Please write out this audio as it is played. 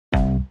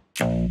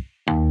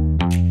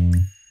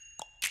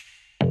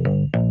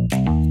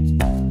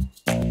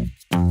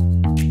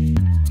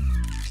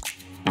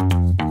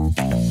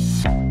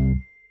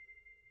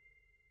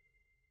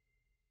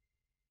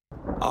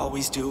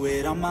always do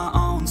it on my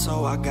own,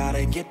 so I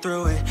gotta get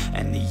through it.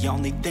 And the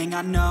only thing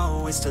I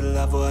know is to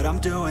love what I'm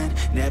doing.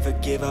 Never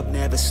give up,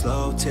 never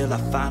slow, till I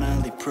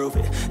finally prove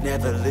it.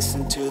 Never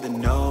listen to the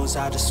no's,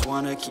 I just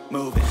wanna keep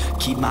moving.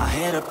 Keep my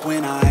head up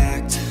when I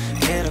act,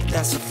 head up,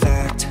 that's a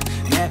fact.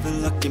 Never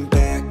looking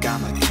back,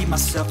 I'ma keep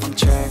myself on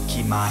track.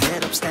 Keep my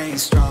head up, staying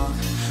strong,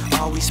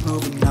 always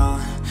moving on.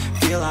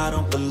 Feel I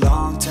don't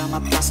belong, tell my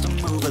thoughts to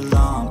move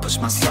along. Push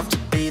myself to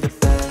be the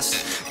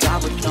best, die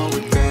with no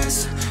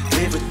regrets.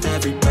 Live with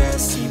every breath,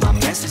 see my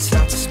message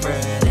start to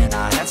spread. And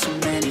I had so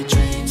many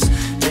dreams,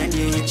 then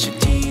you hit your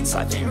teens.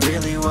 Life ain't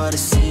really what it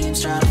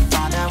seems, trying to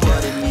find out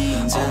what it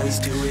means. Always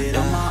do it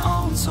on my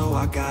own, so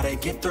I gotta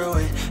get through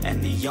it.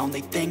 And the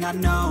only thing I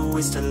know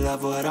is to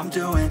love what I'm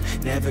doing.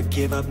 Never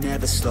give up,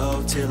 never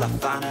slow, till I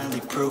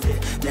finally prove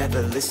it.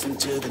 Never listen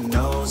to the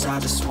no's, I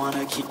just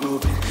wanna keep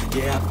moving.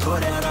 Yeah, I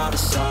put out all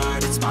this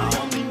art, it's my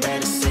only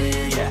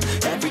medicine. Yeah,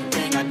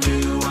 everything I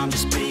do, I'm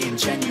just being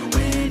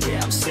genuine.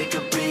 Yeah, I'm sick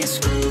of being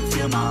screwed,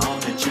 feel my own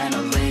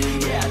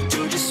adrenaline. Yeah, I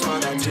do just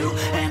what I do,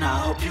 and I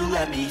hope you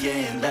let me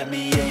in, let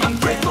me in. I'm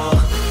grateful,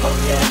 oh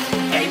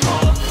yeah,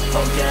 able,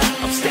 oh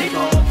yeah, I'm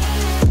stable.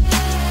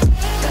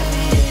 Let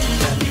me in,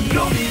 let me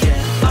know me,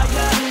 yeah, I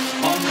got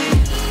only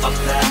a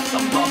path,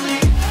 I'm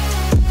lonely.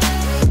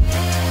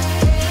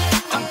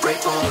 I'm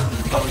grateful,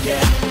 oh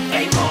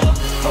yeah, able,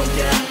 oh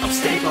yeah, I'm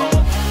stable.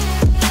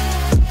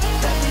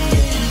 Let me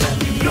in, let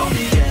me know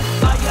me,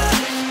 yeah, I got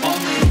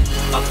only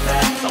a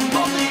path, I'm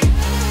lonely.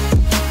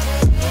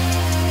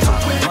 I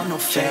want no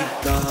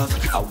fake love,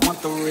 I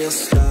want the real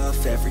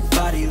stuff.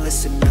 Everybody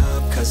listen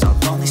up, cause I'll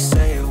only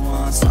say it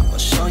once. I'm gonna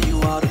show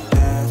you all the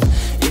path,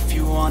 if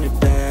you want it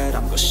bad.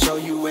 I'm gonna show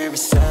you where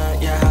it's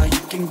at, yeah, how you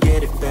can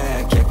get it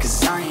back. Yeah,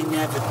 cause I ain't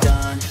never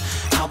done,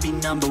 I'll be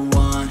number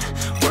one.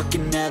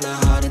 Working hella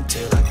hard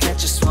until I get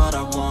just what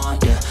I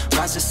want, yeah.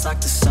 Rise just like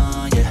the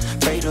sun, yeah,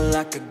 fatal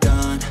like a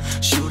gun.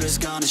 Shooter's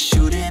gonna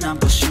shoot and I'm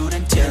gonna shoot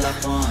until I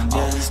won, yeah.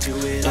 Always do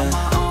it on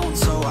my own,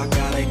 so I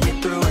gotta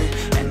get through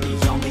it. And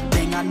the only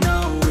thing I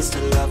know is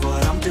to love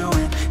what I'm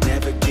doing.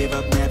 Never give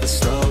up, never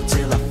slow,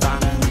 till I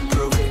finally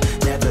prove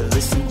it. Never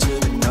listen to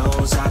the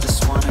no's, I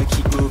just wanna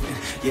keep moving.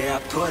 Yeah, I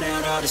put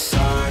out all this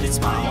art, it's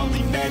my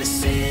only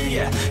medicine.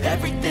 Yeah,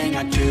 everything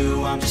I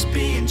do, I'm just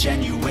being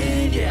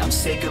genuine. Yeah, I'm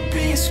sick of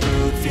being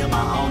screwed, feel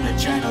my own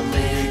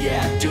adrenaline.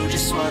 Yeah, I do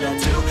just what I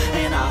do,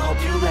 and I hope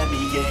you let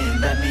me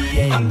in, let me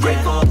in. I'm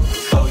grateful,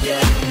 oh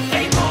yeah,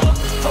 able,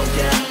 oh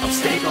yeah, I'm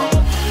stable.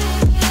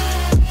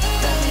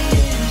 Let me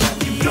in, let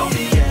me know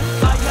me,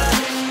 yeah, I got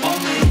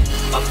only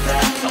a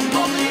path, I'm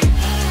lonely.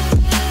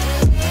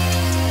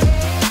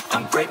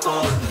 I'm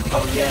grateful,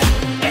 oh yeah,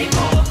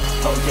 able,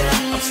 oh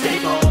yeah, I'm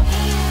stable.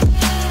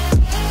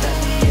 Let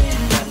me in,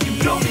 let me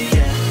know me,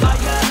 yeah, I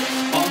got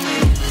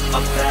only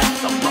a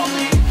path, I'm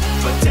lonely.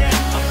 But then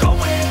I'm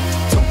going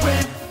to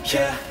win,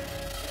 yeah.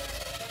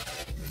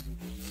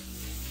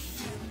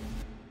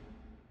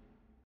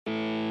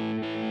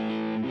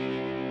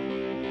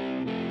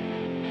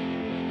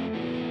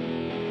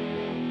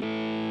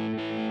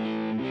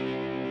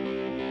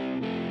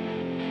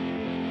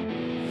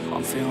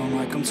 I'm feeling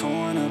like I'm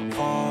torn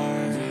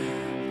apart,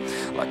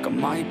 like I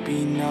might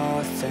be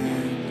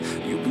nothing.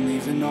 You've been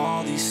leaving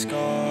all these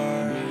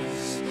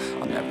scars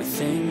on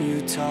everything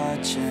you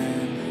touch,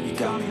 and you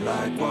got me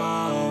like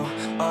whoa,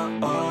 oh,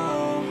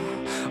 oh,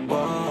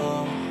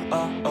 whoa,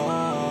 oh,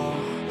 oh,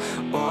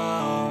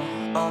 whoa,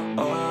 oh,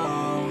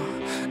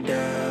 oh,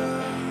 yeah.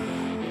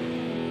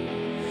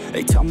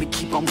 They tell me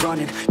keep on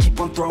running, keep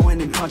on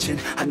throwing and punching.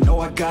 I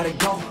know I gotta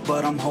go,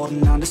 but I'm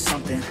holding on to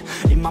something.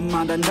 In my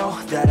mind I know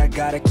that I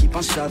gotta keep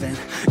on shoving.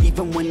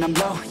 Even when I'm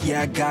low,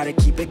 yeah, I gotta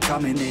keep it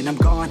coming. And I'm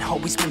gone,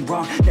 always been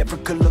wrong, never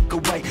could look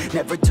away.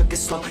 Never took it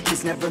slow,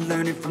 kids never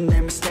learning from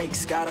their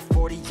mistakes. Got a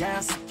 40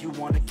 ounce, if you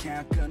wanna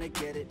count, gonna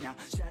get it now.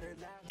 Shatter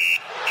loud.